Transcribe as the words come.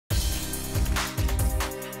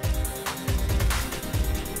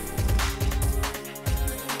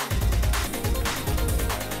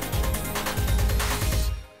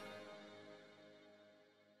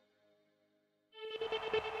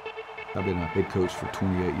I've been a head coach for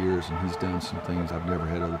 28 years, and he's done some things I've never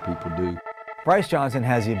had other people do. Bryce Johnson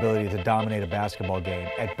has the ability to dominate a basketball game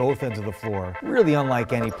at both ends of the floor, really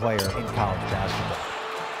unlike any player in college basketball.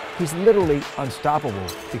 He's literally unstoppable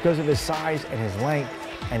because of his size and his length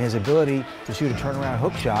and his ability to shoot a turnaround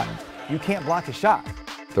hook shot. You can't block his shot.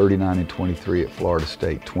 39 and 23 at Florida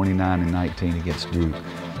State, 29 and 19 against Duke.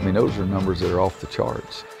 I mean, those are numbers that are off the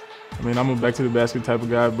charts. I mean, I'm a back-to-the-basket type of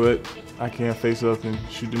guy, but I can't face up and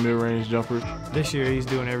shoot the mid-range jumper. This year, he's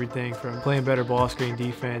doing everything from playing better ball screen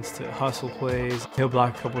defense to hustle plays. He'll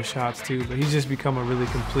block a couple of shots, too, but he's just become a really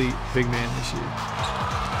complete big man this year.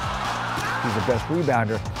 He's the best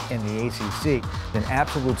rebounder in the ACC, an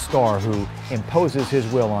absolute star who imposes his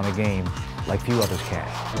will on a game like few others can.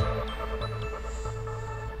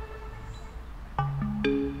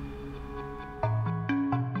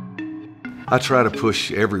 I try to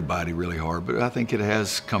push everybody really hard, but I think it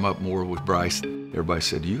has come up more with Bryce. Everybody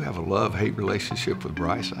said, do you have a love-hate relationship with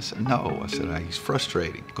Bryce? I said, no. I said, he's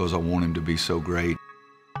frustrating because I want him to be so great.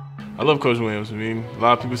 I love Coach Williams. I mean, a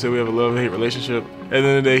lot of people say we have a love-hate relationship. At the end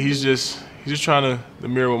of the day, he's just trying to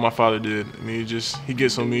mirror what my father did. I mean, he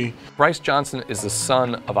gets on me. Bryce Johnson is the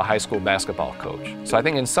son of a high school basketball coach. So I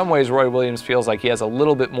think in some ways Roy Williams feels like he has a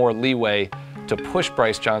little bit more leeway to push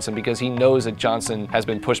Bryce Johnson because he knows that Johnson has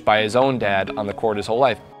been pushed by his own dad on the court his whole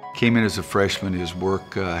life. Came in as a freshman, his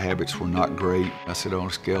work habits were not great. I said on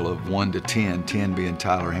a scale of 1 to 10, 10 being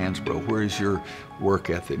Tyler Hansbrough, where is your work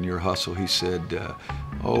ethic and your hustle? He said, 2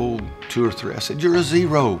 or 3. I said, you're a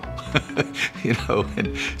 0. You know,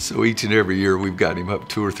 and so each and every year we've got him up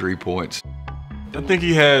 2 or 3 points. I think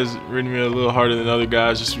he has ridden me a little harder than other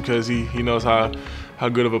guys just because he knows how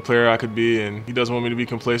good of a player I could be, and he doesn't want me to be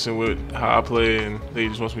complacent with how I play, and he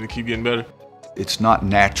just wants me to keep getting better. It's not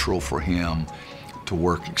natural for him to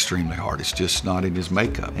work extremely hard. It's just not in his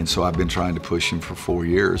makeup. And so I've been trying to push him for 4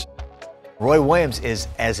 years. Roy Williams is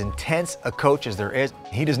as intense a coach as there is.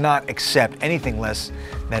 He does not accept anything less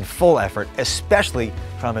than full effort, especially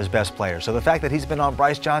from his best players. So the fact that he's been on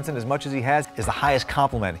Bryce Johnson as much as he has is the highest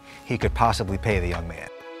compliment he could possibly pay the young man.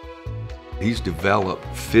 He's developed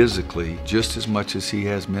physically just as much as he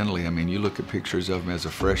has mentally. I mean, you look at pictures of him as a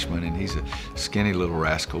freshman and he's a skinny little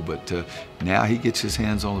rascal, but now he gets his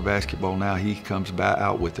hands on the basketball. Now he comes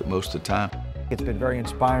out with it most of the time. It's been very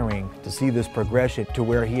inspiring to see this progression to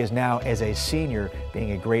where he is now, as a senior,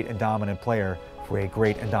 being a great and dominant player for a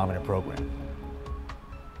great and dominant program.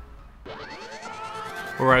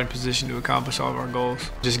 We're right in position to accomplish all of our goals.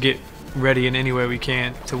 Just get ready in any way we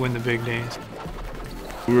can to win the big games.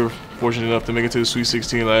 We were fortunate enough to make it to the Sweet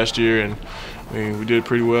 16 last year, and I mean, we did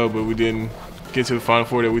pretty well, but we didn't get to the Final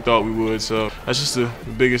Four that we thought we would. So that's just the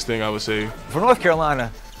biggest thing I would say. For North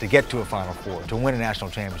Carolina to get to a Final Four, to win a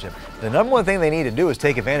national championship, the number one thing they need to do is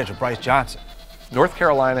take advantage of Bryce Johnson. North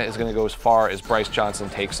Carolina is going to go as far as Bryce Johnson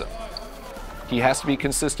takes them. He has to be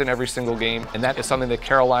consistent every single game, and that is something that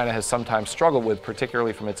Carolina has sometimes struggled with,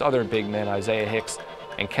 particularly from its other big men, Isaiah Hicks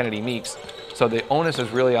and Kennedy Meeks. So the onus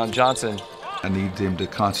is really on Johnson. I need him to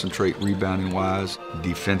concentrate rebounding-wise,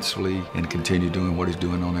 defensively, and continue doing what he's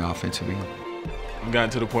doing on the offensive end. I've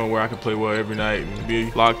gotten to the point where I can play well every night and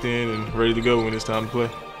be locked in and ready to go when it's time to play.